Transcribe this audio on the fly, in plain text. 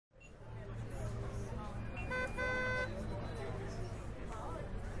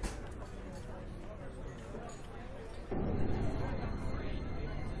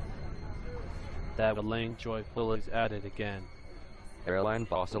that Elaine Joyful is at it again. Airline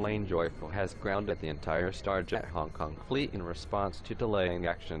boss Elaine Joyful has grounded the entire Starjet Hong Kong fleet in response to delaying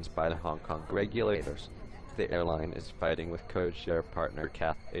actions by the Hong Kong regulators. The airline is fighting with codeshare partner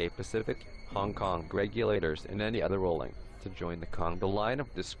Cathay Pacific, Hong Kong regulators and any other ruling to join the Congo line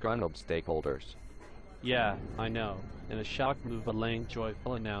of disgruntled stakeholders. Yeah, I know. In a shock move, Elaine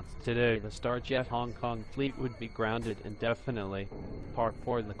Joyful announced today the Starjet Hong Kong fleet would be grounded indefinitely, par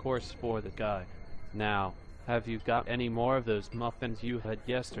for the course for the guy. Now, have you got any more of those muffins you had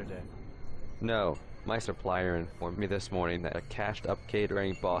yesterday? No, my supplier informed me this morning that a cashed-up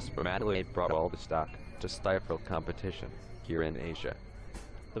catering boss from Adelaide brought all the stock to stifle competition here in Asia.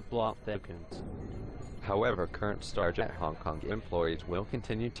 The plot thickens. However, current Starjet Hong Kong employees will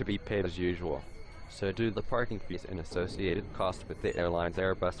continue to be paid as usual. So do the parking fees and associated costs with the airline's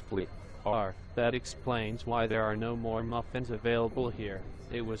Airbus fleet. That explains why there are no more muffins available here.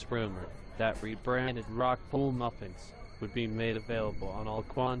 It was rumored that rebranded Rockpool muffins would be made available on all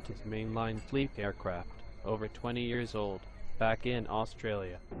Qantas mainline fleet aircraft, over 20 years old, back in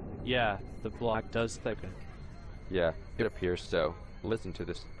Australia. Yeah, the block does thicken. Yeah, it appears so. Listen to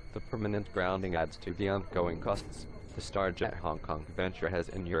this. The permanent grounding adds to the ongoing costs the Starjet Hong Kong venture has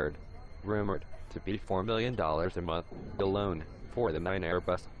endured. Rumored to be $4 million a month alone for the 9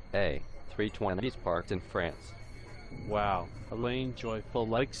 Airbus A320s parked in France. Wow, Elaine Joyful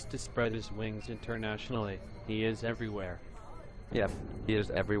likes to spread his wings internationally. He is everywhere. Yep, he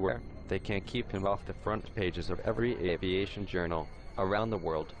is everywhere. They can't keep him off the front pages of every aviation journal around the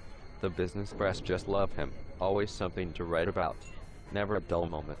world. The business press just love him. Always something to write about. Never a dull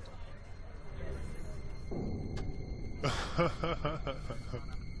moment.